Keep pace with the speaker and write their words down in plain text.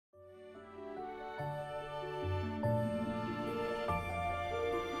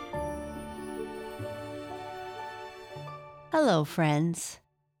Hello, friends,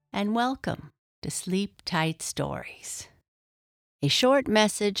 and welcome to Sleep Tight Stories, a short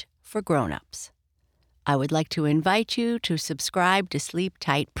message for grown-ups. I would like to invite you to subscribe to Sleep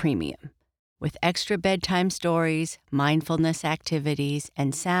Tight Premium with extra bedtime stories, mindfulness activities,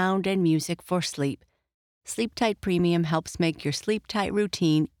 and sound and music for sleep. Sleep Tight Premium helps make your sleep tight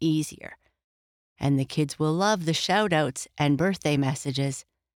routine easier, and the kids will love the shout-outs and birthday messages.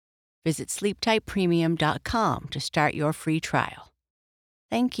 Visit sleeptightpremium.com to start your free trial.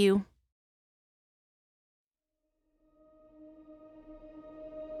 Thank you.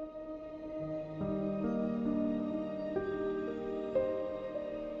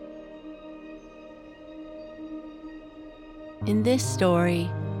 In this story,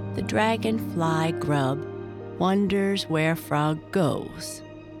 the dragonfly grub wonders where Frog goes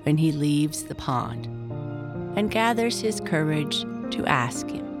when he leaves the pond and gathers his courage to ask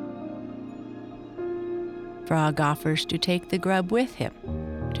him. Frog offers to take the grub with him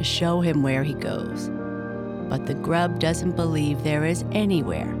to show him where he goes, but the grub doesn't believe there is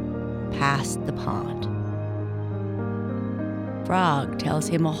anywhere past the pond. Frog tells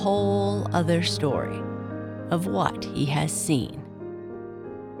him a whole other story of what he has seen.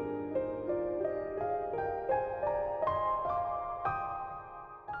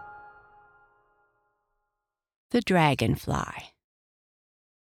 The dragonfly.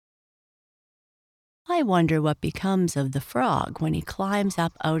 I wonder what becomes of the frog when he climbs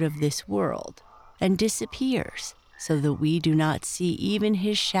up out of this world and disappears so that we do not see even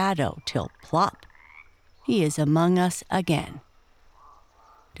his shadow till plop, he is among us again.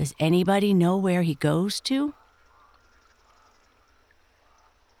 Does anybody know where he goes to?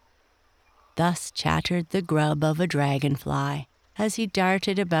 Thus chattered the grub of a dragonfly as he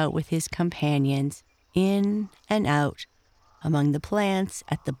darted about with his companions, in and out, among the plants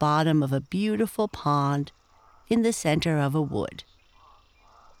at the bottom of a beautiful pond in the center of a wood.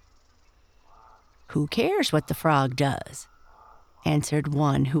 "Who cares what the frog does?" answered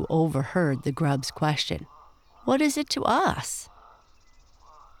one who overheard the grub's question. "What is it to us?"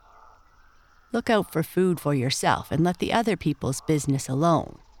 "Look out for food for yourself and let the other people's business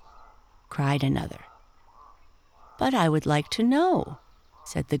alone," cried another. "But I would like to know,"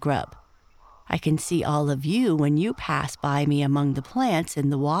 said the grub. "I can see all of you when you pass by me among the plants in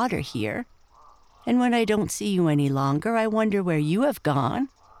the water here. And when I don't see you any longer, I wonder where you have gone.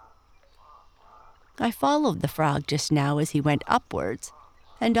 I followed the frog just now as he went upwards,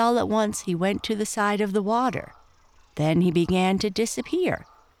 and all at once he went to the side of the water. Then he began to disappear,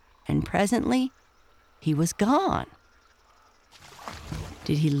 and presently he was gone.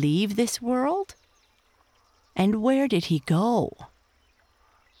 Did he leave this world? And where did he go?"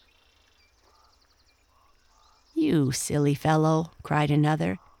 "You silly fellow," cried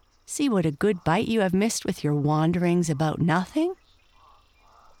another. "See what a good bite you have missed with your wanderings about nothing."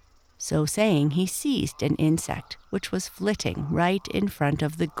 So saying, he seized an insect which was flitting right in front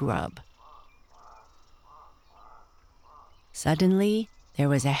of the grub. Suddenly, there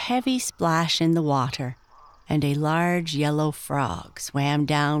was a heavy splash in the water, and a large yellow frog swam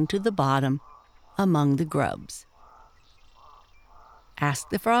down to the bottom among the grubs. "Ask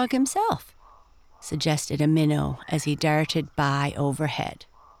the frog himself," suggested a minnow as he darted by overhead.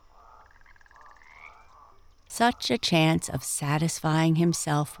 Such a chance of satisfying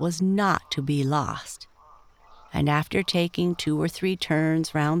himself was not to be lost, and after taking 2 or 3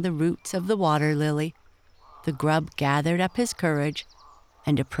 turns round the roots of the water lily, the grub gathered up his courage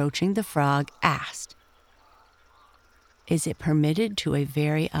and, approaching the frog, asked, "Is it permitted to a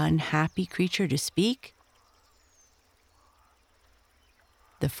very unhappy creature to speak?"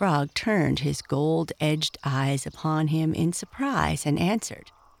 The frog turned his gold-edged eyes upon him in surprise and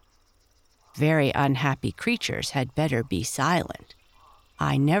answered, "Very unhappy creatures had better be silent.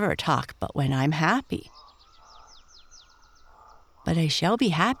 I never talk but when I'm happy." "But I shall be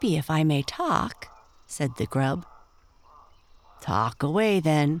happy if I may talk," said the grub. "Talk away,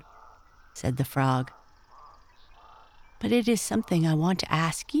 then," said the frog. "But it is something I want to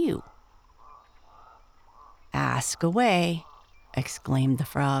ask you." "Ask away," exclaimed the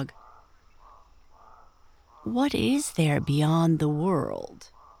frog. "What is there beyond the world?"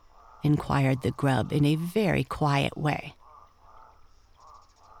 inquired the grub in a very quiet way.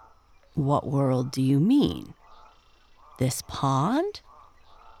 "What world do you mean? This pond?"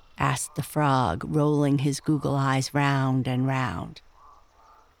 asked the frog, rolling his goggle eyes round and round.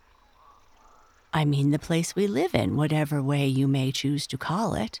 "I mean the place we live in, whatever way you may choose to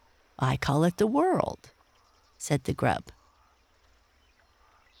call it. I call it the world," said the grub.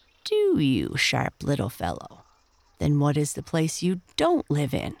 "Do you, sharp little fellow? Then what is the place you don't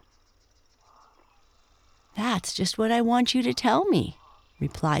live in?" "That's just what I want you to tell me,"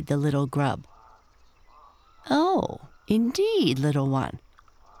 replied the little grub. "Oh, indeed, little one.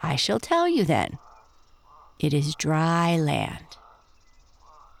 I shall tell you then. It is dry land."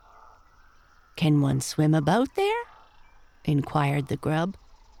 "Can one swim about there?" inquired the grub.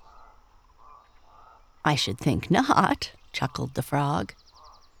 "I should think not," chuckled the frog.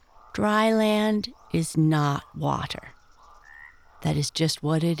 "Dry land is not water. That is just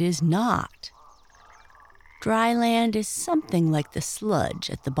what it is not. Dry land is something like the sludge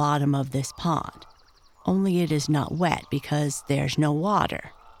at the bottom of this pond, only it is not wet because there's no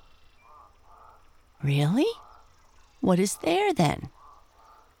water." "Really? What is there then?"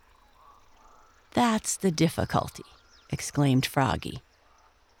 "That's the difficulty," exclaimed Froggy.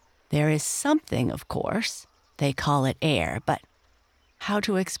 "There is something, of course. They call it air, but how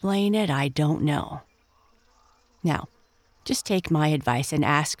to explain it, I don't know. Now, just take my advice and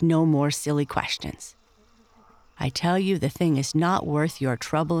ask no more silly questions. I tell you the thing is not worth your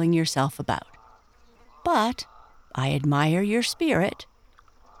troubling yourself about. But I admire your spirit,"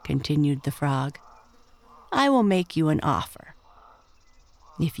 continued the frog. "I will make you an offer.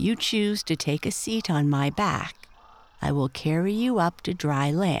 If you choose to take a seat on my back, I will carry you up to dry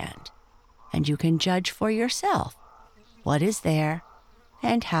land, and you can judge for yourself what is there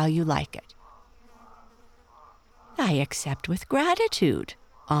and how you like it." "I accept with gratitude,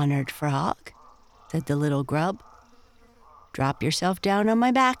 honored frog," said the little grub. "Drop yourself down on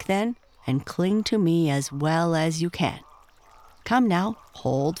my back then, and cling to me as well as you can. Come now,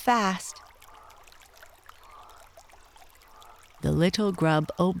 hold fast." The little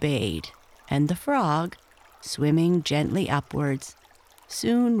grub obeyed, and the frog, swimming gently upwards,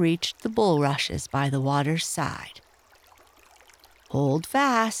 soon reached the bulrushes by the water's side. "Hold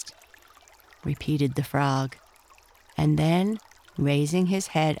fast," repeated the frog, and then, raising his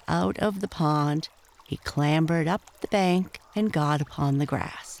head out of the pond, he clambered up the bank and got upon the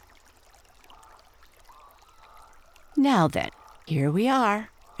grass. "Now then, here we are,"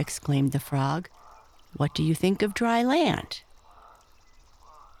 exclaimed the frog. "What do you think of dry land?"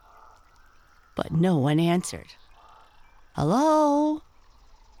 But no one answered. "Hello?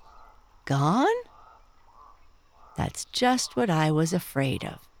 Gone? That's just what I was afraid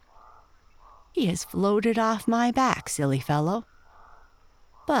of. He has floated off my back, silly fellow.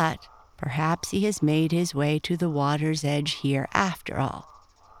 But perhaps he has made his way to the water's edge here after all,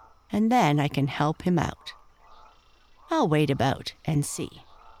 and then I can help him out. I'll wait about and see."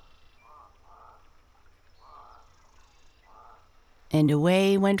 And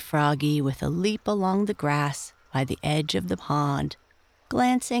away went Froggy with a leap along the grass by the edge of the pond,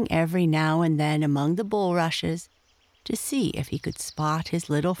 glancing every now and then among the bulrushes to see if he could spot his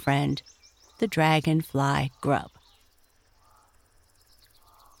little friend, the dragonfly grub.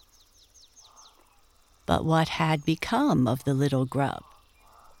 But what had become of the little grub?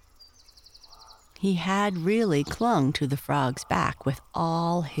 He had really clung to the frog's back with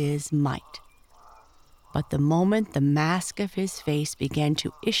all his might. But the moment the mask of his face began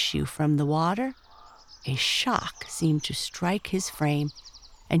to issue from the water, a shock seemed to strike his frame,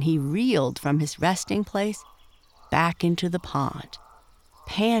 and he reeled from his resting place back into the pond,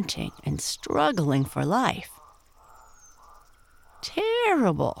 panting and struggling for life.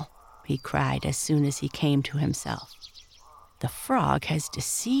 "Terrible!" he cried as soon as he came to himself. "The frog has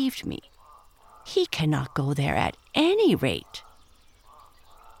deceived me. He cannot go there at any rate."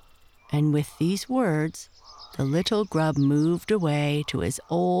 And with these words, the little grub moved away to his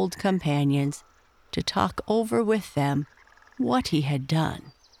old companions to talk over with them what he had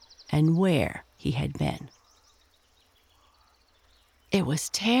done and where he had been. It was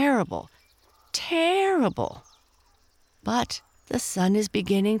terrible, terrible. But the sun is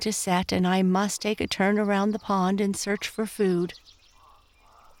beginning to set, and I must take a turn around the pond and search for food.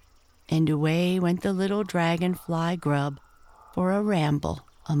 And away went the little dragonfly grub for a ramble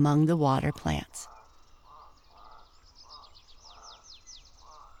among the water plants.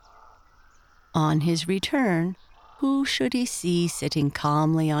 On his return, who should he see sitting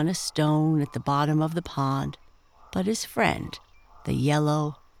calmly on a stone at the bottom of the pond but his friend, the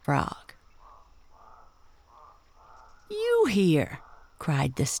yellow frog. "You here!"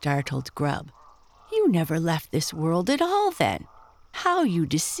 cried the startled grub. "You never left this world at all, then. How you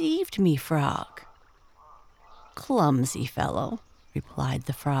deceived me, frog!" "Clumsy fellow," replied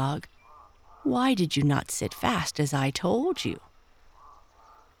the frog. "Why did you not sit fast as I told you?"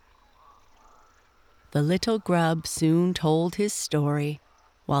 The little grub soon told his story,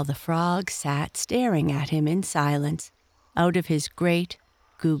 while the frog sat staring at him in silence out of his great,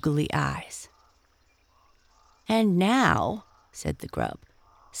 googly eyes. "And now," said the grub,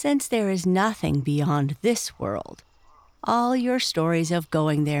 Since there is nothing beyond this world, all your stories of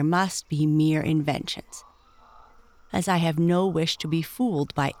going there must be mere inventions. As I have no wish to be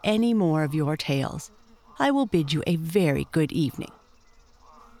fooled by any more of your tales, I will bid you a very good evening."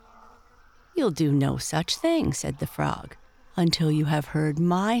 "You'll do no such thing," said the frog, "until you have heard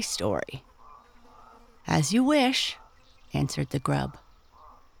my story." "As you wish," answered the grub.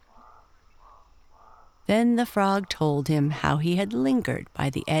 Then the frog told him how he had lingered by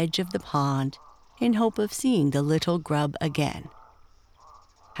the edge of the pond in hope of seeing the little grub again,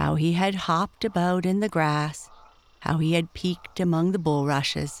 how he had hopped about in the grass, how he had peeked among the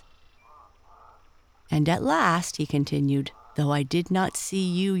bulrushes. "And at last," he continued, "though I did not see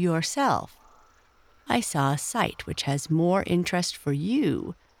you yourself, I saw a sight which has more interest for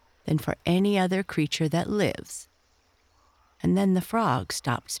you than for any other creature that lives." And then the frog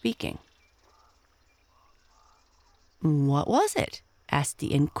stopped speaking. "What was it?" asked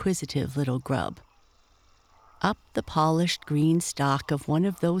the inquisitive little grub. Up the polished green stalk of one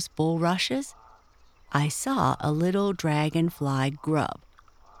of those bulrushes, I saw a little dragonfly grub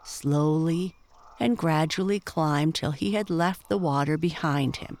slowly and gradually climb till he had left the water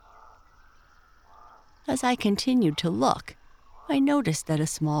behind him. As I continued to look, I noticed that a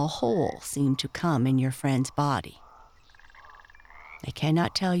small hole seemed to come in your friend's body. I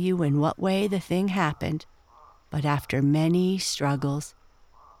cannot tell you in what way the thing happened, but after many struggles,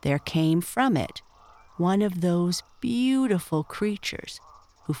 there came from it one of those beautiful creatures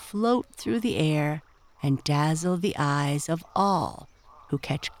who float through the air and dazzle the eyes of all who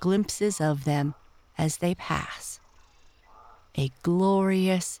catch glimpses of them as they pass. A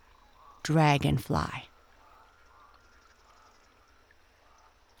glorious dragonfly.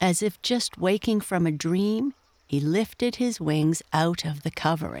 As if just waking from a dream, he lifted his wings out of the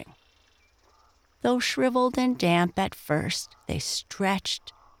covering. Though shriveled and damp at first, they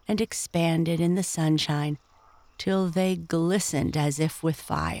stretched and expanded in the sunshine till they glistened as if with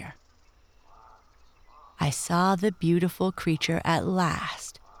fire. I saw the beautiful creature at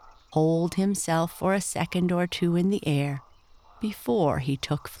last hold himself for a second or two in the air before he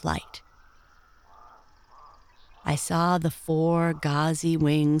took flight. I saw the 4 gauzy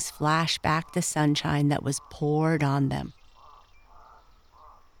wings flash back the sunshine that was poured on them.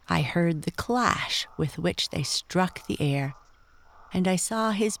 I heard the clash with which they struck the air, and I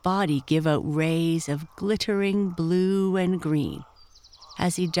saw his body give out rays of glittering blue and green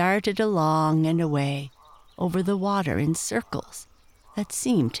as he darted along and away over the water in circles that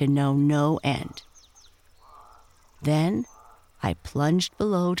seemed to know no end. Then I plunged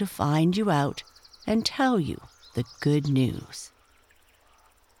below to find you out and tell you the good news."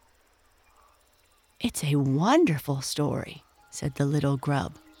 "It's a wonderful story," said the little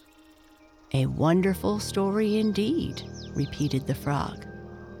grub. "A wonderful story indeed," repeated the frog.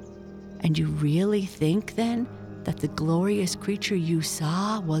 "And you really think, then, that the glorious creature you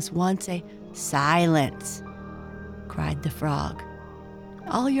saw was once a—" "Silence!" cried the frog.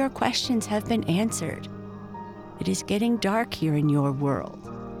 "All your questions have been answered. It is getting dark here in your world.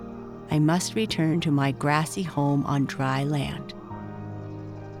 I must return to my grassy home on dry land.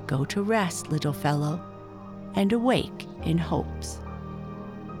 Go to rest, little fellow, and awake in hopes."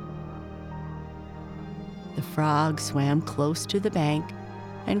 The frog swam close to the bank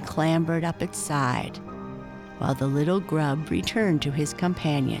and clambered up its side, while the little grub returned to his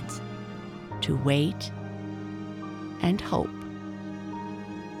companions to wait and hope.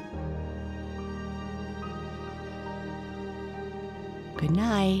 Good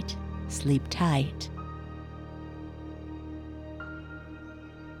night. Sleep tight.